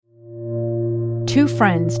Two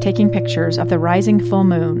friends taking pictures of the rising full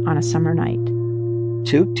moon on a summer night.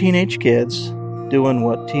 Two teenage kids doing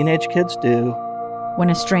what teenage kids do. When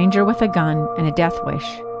a stranger with a gun and a death wish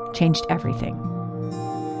changed everything.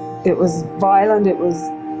 It was violent, it was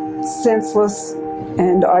senseless,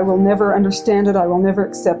 and I will never understand it, I will never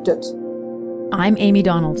accept it. I'm Amy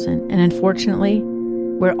Donaldson, and unfortunately,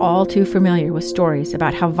 we're all too familiar with stories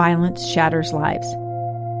about how violence shatters lives.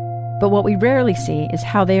 But what we rarely see is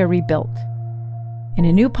how they are rebuilt. In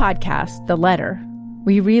a new podcast, The Letter,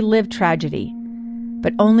 we relive tragedy,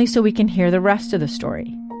 but only so we can hear the rest of the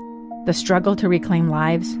story. The struggle to reclaim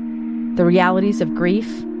lives, the realities of grief,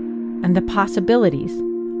 and the possibilities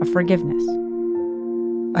of forgiveness.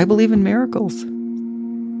 I believe in miracles.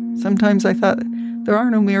 Sometimes I thought, there are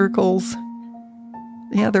no miracles.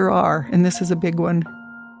 Yeah, there are, and this is a big one.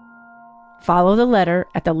 Follow The Letter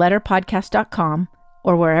at theletterpodcast.com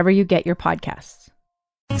or wherever you get your podcasts.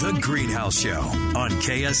 The Greenhouse Show on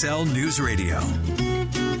KSL News Radio.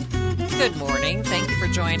 Good morning. Thank you for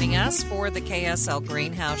joining us for the KSL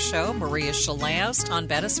Greenhouse Show. Maria Chaleos, Ton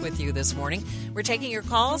Bettis with you this morning. We're taking your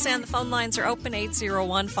calls, and the phone lines are open,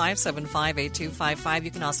 801-575-8255.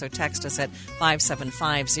 You can also text us at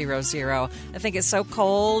 57500. I think it's so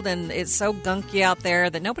cold and it's so gunky out there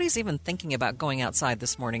that nobody's even thinking about going outside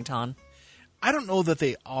this morning, Ton. I don't know that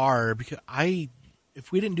they are, because if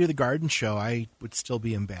we didn't do the garden show, I would still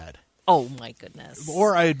be in bed. Oh, my goodness.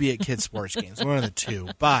 Or I would be at kids' sports games, one of the two.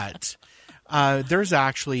 But there's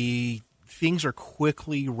actually, things are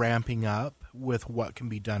quickly ramping up with what can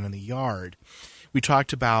be done in the yard. We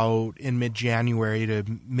talked about in mid-January to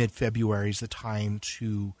mid-February is the time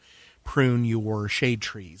to prune your shade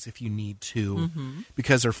trees if you need to,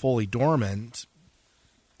 because they're fully dormant.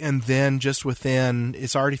 And then just within,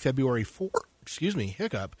 it's already February 4th,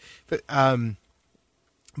 hiccup. But,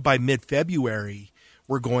 by mid-February,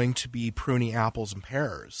 we're going to be pruning apples and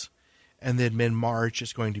pears. And then mid-March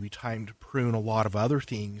is going to be time to prune a lot of other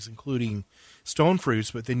things, including stone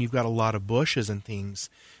fruits. But then you've got a lot of bushes and things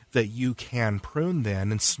that you can prune then.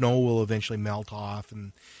 And snow will eventually melt off.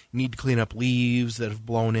 And you need to clean up leaves that have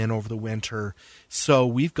blown in over the winter. So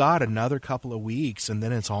we've got another couple of weeks, and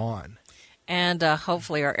then it's on. And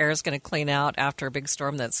hopefully our air is going to clean out after a big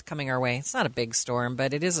storm that's coming our way. It's not a big storm,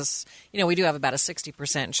 but it is we do have about a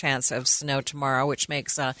 60% chance of snow tomorrow, which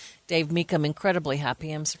makes Dave Meekum incredibly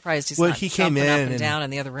happy. I'm surprised he's not jumping up and down in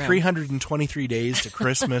the other room. 323 days to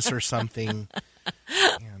Christmas or something.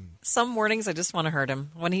 Some mornings I just want to hurt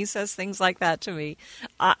him when he says things like that to me.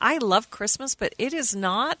 I love Christmas, but it is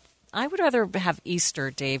not. I would rather have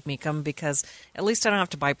Easter, Dave Meekum, because at least I don't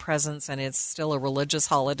have to buy presents and it's still a religious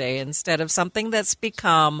holiday instead of something that's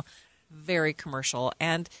become very commercial.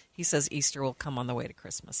 And he says Easter will come on the way to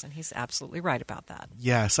Christmas, and he's absolutely right about that.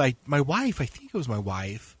 Yes, my wife, had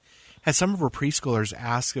some of her preschoolers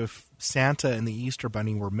ask if Santa and the Easter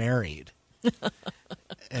Bunny were married.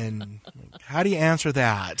 And how do you answer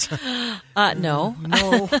that? No.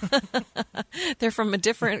 No. They're from a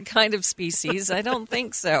different kind of species. I don't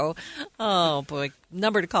think so. Oh, boy.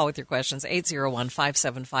 Number to call with your questions,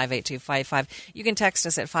 801-575-8255. You can text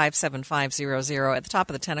us at 57500. At the top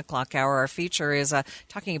of the 10 o'clock hour, our feature is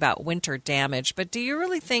talking about winter damage. But do you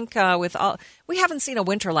really think we haven't seen a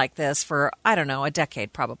winter like this for, a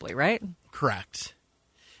decade probably, right? Correct.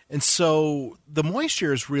 And so the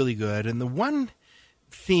moisture is really good. And the one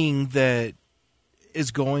thing that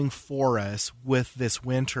is going for us with this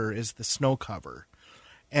winter is the snow cover.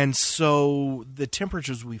 And so the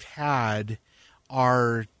temperatures we've had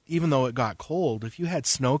are, even though it got cold, if you had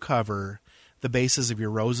snow cover, the bases of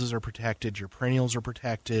your roses are protected, your perennials are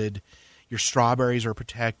protected, your strawberries are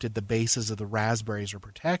protected, the bases of the raspberries are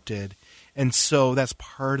protected. And so that's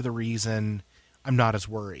part of the reason I'm not as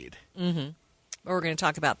worried. Mm-hmm. We're going to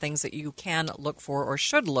talk about things that you can look for or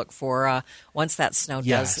should look for once that snow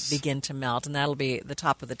does begin to melt, and that'll be the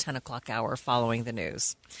top of the 10 o'clock hour following the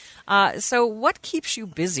news. So what keeps you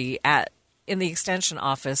busy in the Extension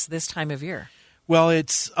office this time of year? Well,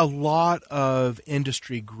 it's a lot of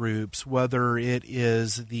industry groups, whether it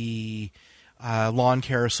is the Lawn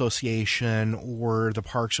Care Association or the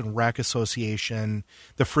Parks and Rec Association,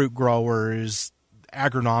 the fruit growers,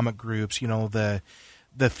 agronomic groups,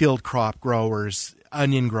 the field crop growers,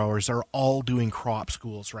 onion growers are all doing crop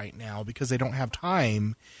schools right now because they don't have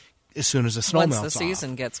time as soon as the snow melts off. Once the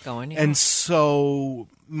season gets going. Yeah. And so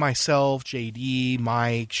myself, JD,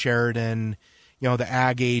 Mike, Sheridan, the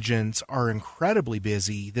ag agents are incredibly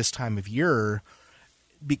busy this time of year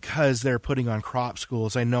because they're putting on crop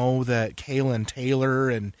schools. I know that Kaylin Taylor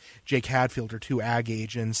and Jake Hadfield are two ag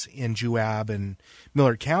agents in Juab and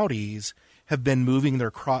Millard counties, have been moving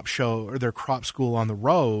their crop show or their crop school on the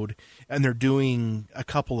road, and they're doing a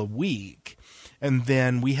couple a week. And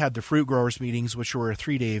then we had the fruit growers meetings, which were a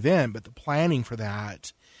 3-day event, but the planning for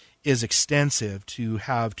that is extensive to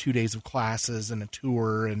have 2 days of classes and a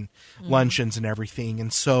tour and luncheons and everything.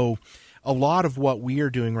 And so a lot of what we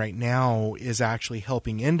are doing right now is actually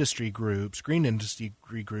helping industry groups, green industry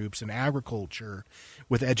groups, and agriculture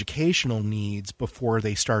with educational needs before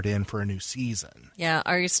they start in for a new season. Yeah.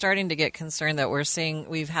 Are you starting to get concerned that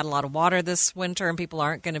we've had a lot of water this winter and people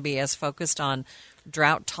aren't going to be as focused on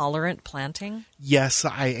drought-tolerant planting? Yes,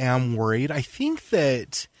 I am worried. I think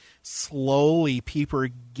that slowly people are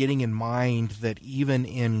getting in mind that even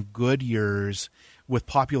in good years with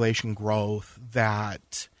population growth,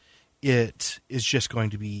 that it is just going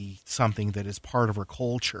to be something that is part of our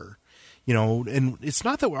culture. And it's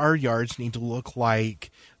not that our yards need to look like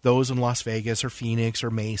those in Las Vegas or Phoenix or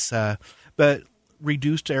Mesa, but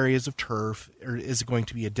reduced areas of turf is going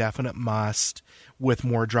to be a definite must, with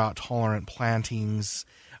more drought-tolerant plantings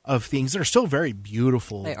of things that are still very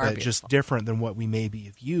beautiful, but just different than what we maybe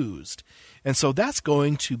have used. And so that's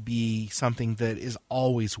going to be something that is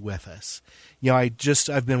always with us.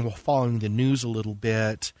 I've been following the news a little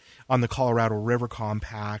bit on the Colorado River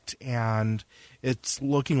Compact, and it's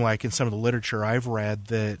looking like in some of the literature I've read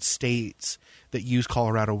that states that use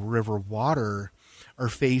Colorado River water are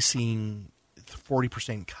facing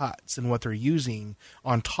 40% cuts in what they're using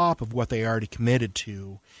on top of what they already committed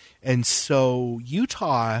to. And so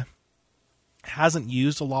Utah hasn't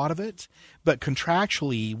used a lot of it, but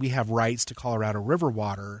contractually we have rights to Colorado River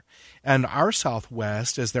water, and our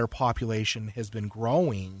Southwest, as their population has been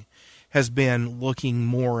growing, has been looking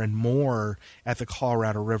more and more at the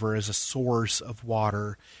Colorado River as a source of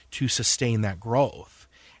water to sustain that growth.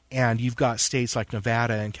 And you've got states like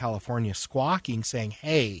Nevada and California squawking, saying,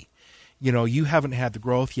 hey, you haven't had the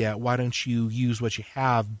growth yet. Why don't you use what you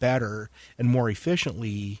have better and more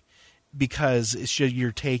efficiently? Because it's just,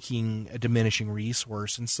 you're taking a diminishing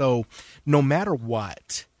resource. And so no matter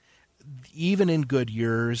what, even in good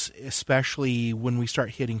years, especially when we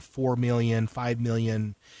start hitting 4 million, 5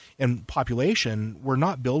 million in population, we're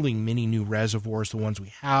not building many new reservoirs. The ones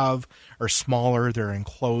we have are smaller. They're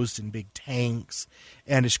enclosed in big tanks,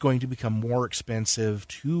 and it's going to become more expensive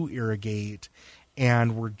to irrigate.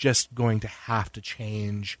 And we're just going to have to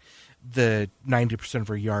change the 90% of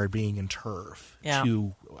our yard being in turf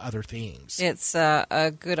to other things. It's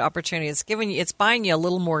a good opportunity. It's buying you a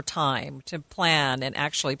little more time to plan and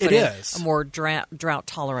actually put in a more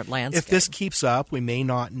drought-tolerant landscape. If this keeps up, we may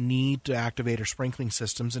not need to activate our sprinkling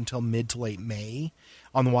systems until mid to late May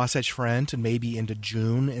on the Wasatch Front, and maybe into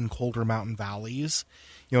June in colder mountain valleys.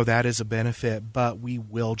 That is a benefit, but we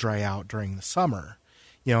will dry out during the summer.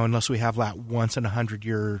 Unless we have that once in 100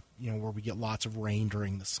 year, where we get lots of rain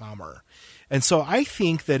during the summer. And so I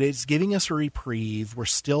think that it's giving us a reprieve. We're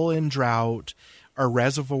still in drought. Our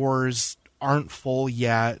reservoirs aren't full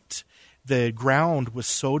yet. The ground was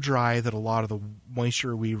so dry that a lot of the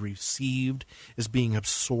moisture we received is being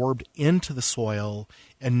absorbed into the soil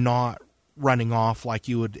and not running off like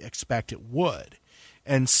you would expect it would.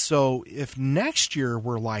 And so if next year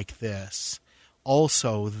we're like this,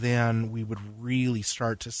 also, then we would really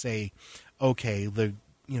start to say, okay, the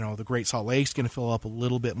Great Salt Lake's going to fill up a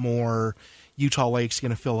little bit more, Utah Lake's going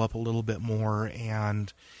to fill up a little bit more,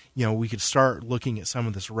 and we could start looking at some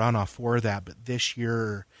of this runoff for that. But this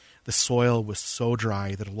year, the soil was so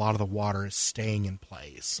dry that a lot of the water is staying in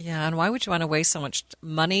place. Yeah, and why would you want to waste so much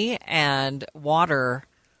money and water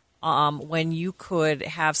when you could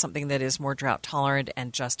have something that is more drought tolerant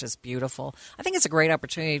and just as beautiful? I think it's a great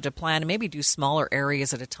opportunity to plan and maybe do smaller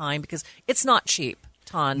areas at a time, because it's not cheap,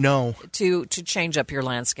 Ton. No. To change up your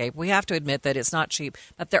landscape. We have to admit that it's not cheap,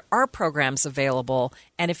 but there are programs available,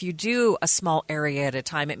 and if you do a small area at a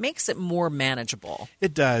time, it makes it more manageable.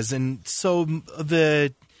 It does. And so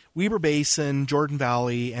the Weber Basin, Jordan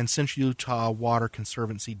Valley, and Central Utah Water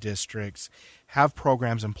Conservancy districts have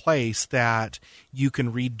programs in place that you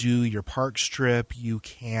can redo your park strip. You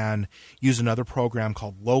can use another program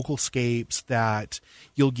called Localscapes that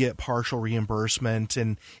you'll get partial reimbursement,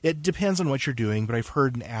 and it depends on what you're doing, but I've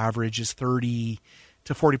heard an average is 30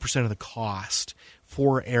 to 40% of the cost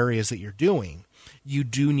for areas that you're doing. You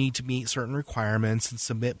do need to meet certain requirements and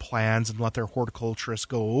submit plans and let their horticulturists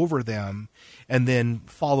go over them and then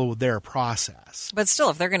follow their process. But still,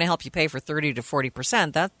 if they're going to help you pay for 30 to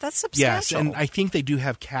 40%, that's substantial. Yes, and I think they do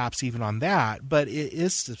have caps even on that, but it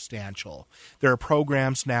is substantial. There are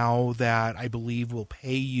programs now that I believe will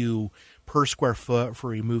pay you per square foot for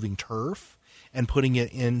removing turf and putting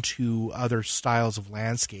it into other styles of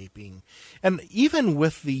landscaping. And even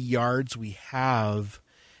with the yards we have,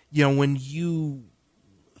 when you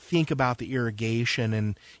think about the irrigation,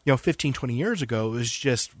 and 15, 20 years ago it was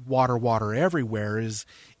just water everywhere, as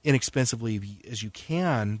inexpensively as you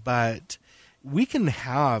can, but we can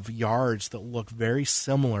have yards that look very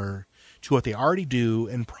similar to what they already do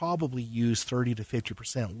and probably use 30 to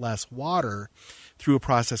 50% less water through a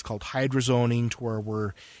process called hydrozoning, to where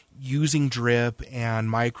we're using drip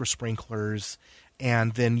and micro sprinklers.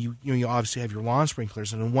 And then you obviously have your lawn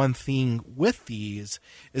sprinklers. And one thing with these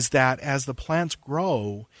is that as the plants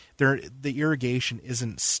grow, the irrigation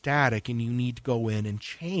isn't static, and you need to go in and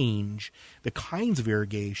change the kinds of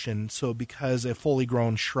irrigation. So because a fully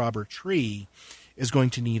grown shrub or tree is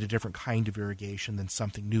going to need a different kind of irrigation than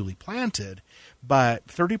something newly planted, but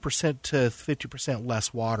 30% to 50%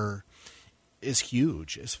 less water is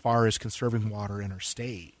huge as far as conserving water in our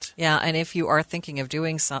state. Yeah, and if you are thinking of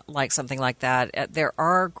doing something like that, there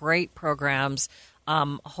are great programs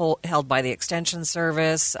held by the Extension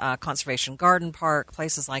Service, Conservation Garden Park,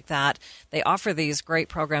 places like that. They offer these great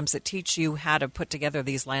programs that teach you how to put together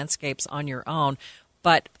these landscapes on your own.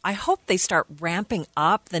 But I hope they start ramping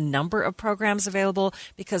up the number of programs available,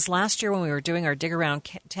 because last year when we were doing our Dig Around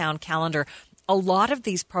Town calendar, a lot of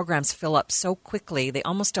these programs fill up so quickly, they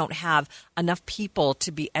almost don't have enough people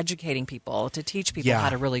to be educating people, to teach people how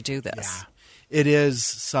to really do this. Yeah. It is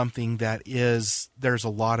something that there's a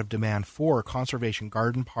lot of demand for. Conservation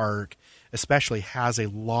Garden Park especially has a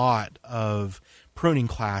lot of pruning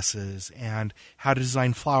classes and how to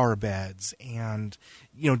design flower beds and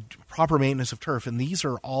proper maintenance of turf, and these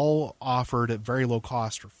are all offered at very low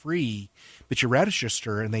cost or free, but you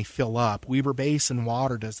register and they fill up. Weber Basin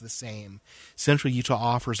Water does the same. Central Utah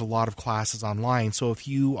offers a lot of classes online, so if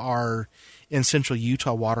you are in Central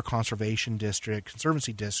Utah Water Conservation District,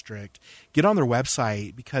 Conservancy District, get on their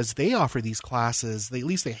website, because they offer these classes, at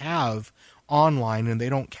least they have online, and they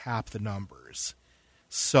don't cap the numbers.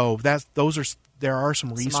 So there are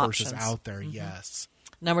some resources out there, yes.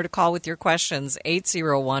 Number to call with your questions,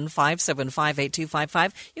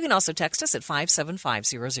 801-575-8255. You can also text us at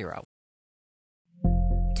 57500.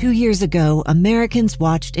 2 years ago, Americans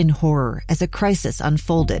watched in horror as a crisis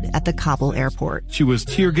unfolded at the Kabul airport. She was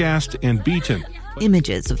tear-gassed and beaten.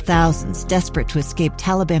 Images of thousands desperate to escape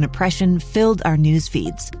Taliban oppression filled our news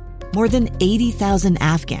feeds. More than 80,000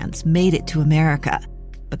 Afghans made it to America.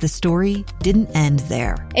 But the story didn't end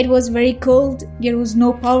there. It was very cold. There was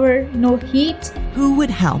no power, no heat. Who would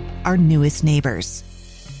help our newest neighbors?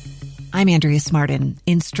 I'm Andrea Smartin.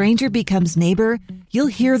 In Stranger Becomes Neighbor, you'll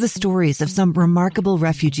hear the stories of some remarkable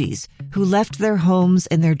refugees who left their homes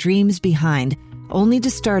and their dreams behind, only to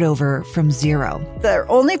start over from zero. Their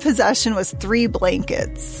only possession was 3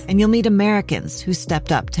 blankets. And you'll meet Americans who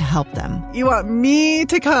stepped up to help them. You want me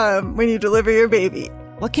to come when you deliver your baby.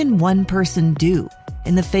 What can one person do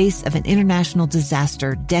in the face of an international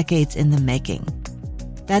disaster decades in the making?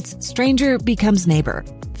 That's Stranger Becomes Neighbor.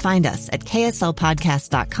 Find us at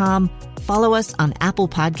kslpodcast.com. Follow us on Apple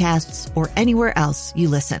Podcasts or anywhere else you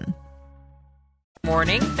listen.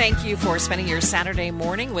 Morning. Thank you for spending your Saturday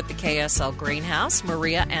morning with the KSL Greenhouse.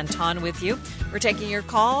 Maria and Ton with you. We're taking your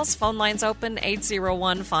calls. Phone lines open,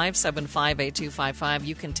 801-575-8255.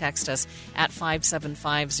 You can text us at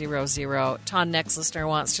 57500. Ton, next listener,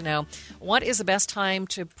 wants to know, what is the best time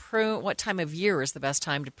to prune, what time of year is the best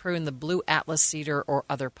time to prune the blue Atlas cedar or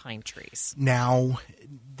other pine trees? Now,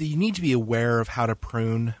 you need to be aware of how to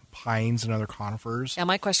prune pines and other conifers. Yeah,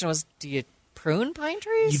 my question was, do you prune pine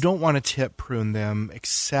trees? You don't want to tip prune them,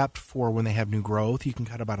 except for when they have new growth. You can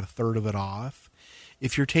cut about a third of it off.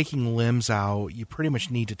 If you're taking limbs out, you pretty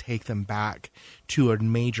much need to take them back to a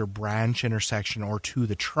major branch intersection or to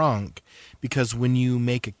the trunk, because when you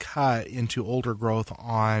make a cut into older growth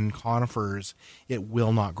on conifers, it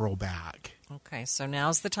will not grow back. Okay, so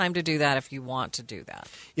now's the time to do that if you want to do that.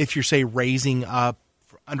 If you're, say, raising up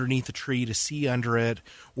underneath a tree to see under it,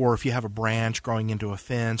 or if you have a branch growing into a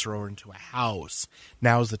fence or into a house,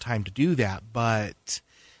 now's the time to do that. But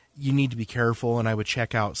you need to be careful, and I would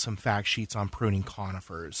check out some fact sheets on pruning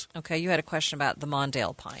conifers. Okay, you had a question about the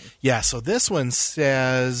Mondale pine. Yeah, so this one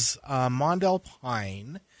says, Mondale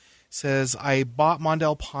pine says, I bought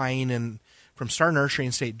Mondale pine from Star Nursery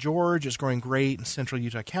in St. George. It's growing great in central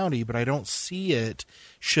Utah County, but I don't see it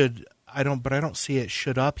should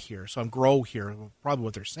up here, so I'm grow here, probably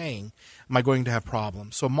what they're saying. Am I going to have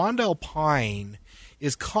problems? So Mondale pine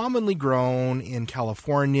is commonly grown in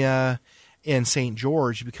California and St.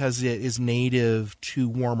 George because it is native to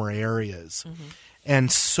warmer areas. Mm-hmm.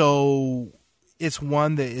 And so it's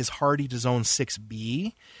one that is hardy to zone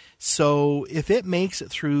 6B. So if it makes it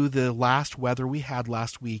through the last weather we had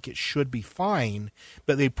last week, it should be fine,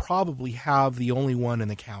 but they probably have the only one in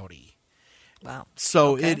the county. Wow.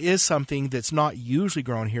 So it is something that's not usually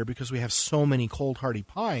grown here because we have so many cold hardy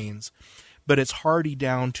pines, but it's hardy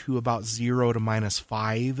down to about 0 to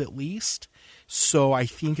 -5 at least. So I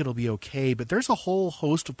think it'll be okay. But there's a whole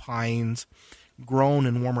host of pines grown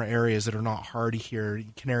in warmer areas that are not hardy here.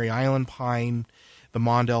 Canary Island pine, the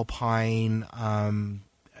Mondale pine.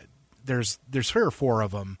 There's 3 or 4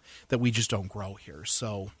 of them that we just don't grow here.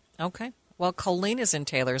 So okay. Well, Colleen is in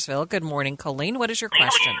Taylorsville. Good morning, Colleen. What is your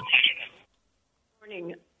question? Good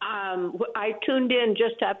morning. I tuned in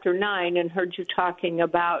just after 9 and heard you talking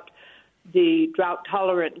about the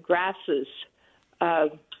drought-tolerant grasses.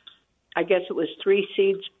 I guess it was 3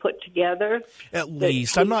 seeds put together. At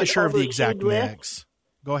least. I'm not sure of the exact mix.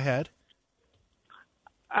 Go ahead.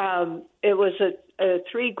 It was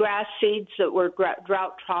 3 grass seeds that were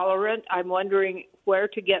drought-tolerant. I'm wondering where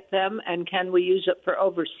to get them, and can we use it for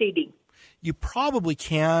overseeding? You probably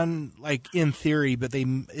can, like in theory, but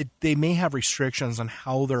they may have restrictions on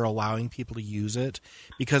how they're allowing people to use it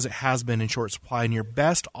because it has been in short supply. And your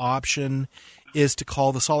best option is to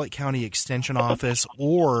call the Salt Lake County Extension Office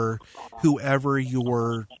or whoever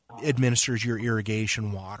administers your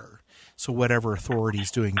irrigation water. So whatever authority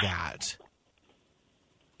is doing that.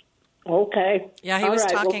 Okay. Yeah, he was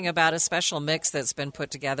talking about a special mix that's been put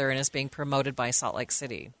together and is being promoted by Salt Lake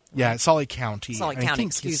City. Yeah, Salt Lake County. Salt Lake County, I think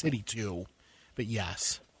excuse City too, but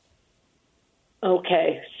yes.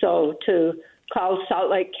 Okay, so to call Salt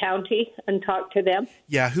Lake County and talk to them?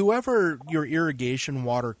 Yeah, whoever your irrigation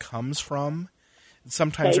water comes from,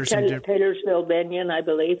 sometimes there's some different... Taylorsville, Benyon, I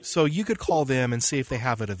believe. So you could call them and see if they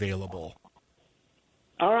have it available.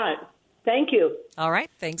 All right. Thank you. All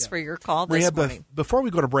right. Thanks for your call this morning. Before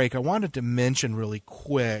we go to break, I wanted to mention really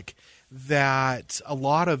quick that a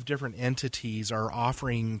lot of different entities are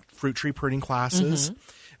offering fruit tree pruning classes. Mm-hmm.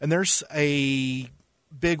 And there's a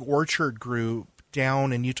big orchard group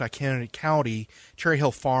down in Utah County, Cherry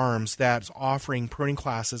Hill Farms, that's offering pruning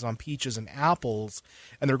classes on peaches and apples.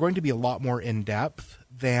 And they're going to be a lot more in-depth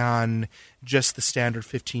than just the standard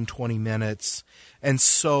 15, 20 minutes. And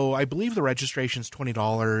so I believe the registration is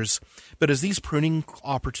 $20. But as these pruning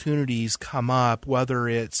opportunities come up, whether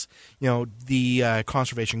it's, the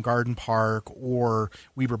Conservation Garden Park or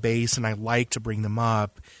Weber Basin, I like to bring them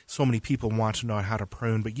up. So many people want to know how to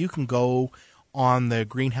prune. But you can go on the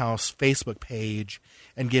Greenhouse Facebook page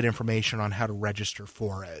and get information on how to register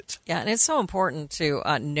for it. Yeah, and it's so important to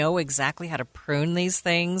know exactly how to prune these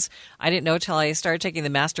things. I didn't know till I started taking the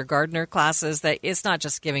Master Gardener classes that it's not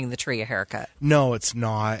just giving the tree a haircut. No, it's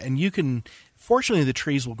not. And you can, fortunately the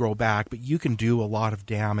trees will grow back, but you can do a lot of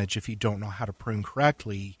damage if you don't know how to prune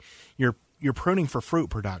correctly. You're pruning for fruit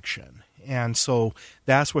production. And so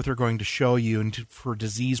that's what they're going to show you for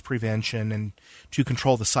disease prevention and to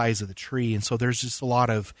control the size of the tree. And so there's just a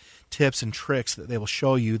lot of tips and tricks that they will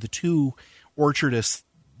show you. The 2 orchardists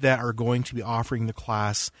that are going to be offering the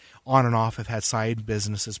class on and off have had side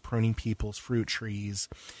businesses pruning people's fruit trees,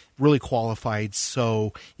 really qualified.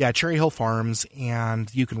 So, yeah, Cherry Hill Farms,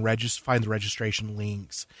 and you can find the registration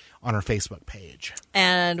links on our Facebook page.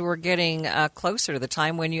 And we're getting closer to the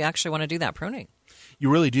time when you actually want to do that pruning. You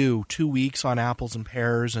really do. 2 weeks on apples and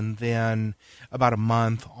pears, and then about a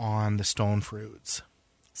month on the stone fruits.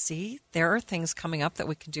 See, there are things coming up that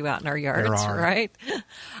we can do out in our yards, right?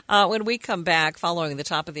 When we come back, following the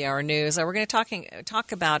top of the hour news, we're going to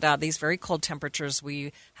talk about these very cold temperatures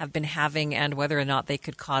we have been having and whether or not they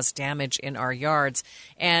could cause damage in our yards,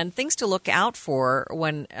 and things to look out for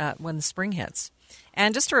when the spring hits.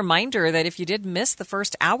 And just a reminder that if you did miss the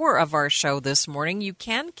first hour of our show this morning, you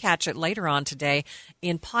can catch it later on today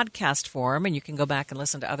in podcast form, and you can go back and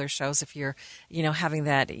listen to other shows if you're, having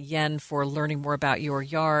that yen for learning more about your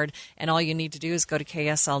yard. And all you need to do is go to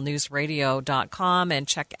kslnewsradio.com and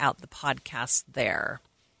check out the podcast there.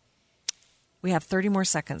 We have 30 more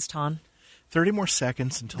seconds, Ton. 30 more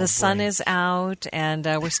seconds until the sun is out, and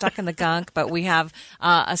we're stuck in the gunk, but we have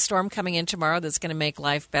a storm coming in tomorrow that's going to make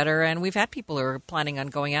life better, and we've had people who are planning on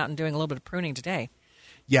going out and doing a little bit of pruning today.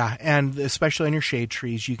 Yeah, and especially on your shade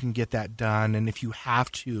trees, you can get that done, and if you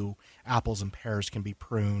have to, apples and pears can be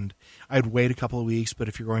pruned. I'd wait a couple of weeks, but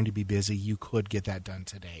if you're going to be busy, you could get that done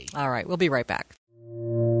today. All right, we'll be right back.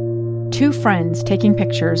 2 friends taking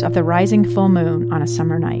pictures of the rising full moon on a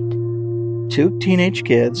summer night. 2 teenage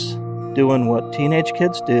kids doing what teenage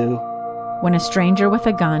kids do. When a stranger with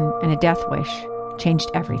a gun and a death wish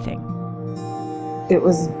changed everything. It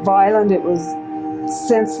was violent, it was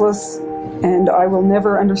senseless, and I will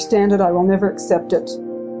never understand it, I will never accept it.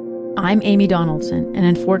 I'm Amy Donaldson, and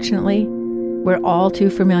unfortunately, we're all too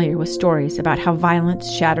familiar with stories about how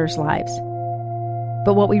violence shatters lives.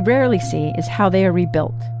 But what we rarely see is how they are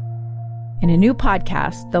rebuilt. In a new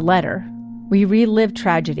podcast, The Letter, We relive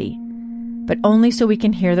tragedy, but only so we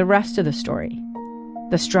can hear the rest of the story.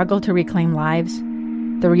 The struggle to reclaim lives,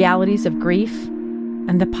 the realities of grief,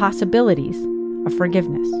 and the possibilities of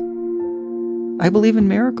forgiveness. I believe in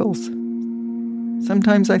miracles.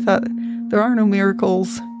 Sometimes I thought, there are no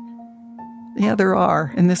miracles. Yeah, there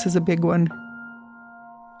are, and this is a big one.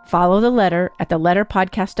 Follow The Letter at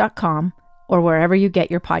theletterpodcast.com or wherever you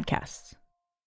get your podcasts.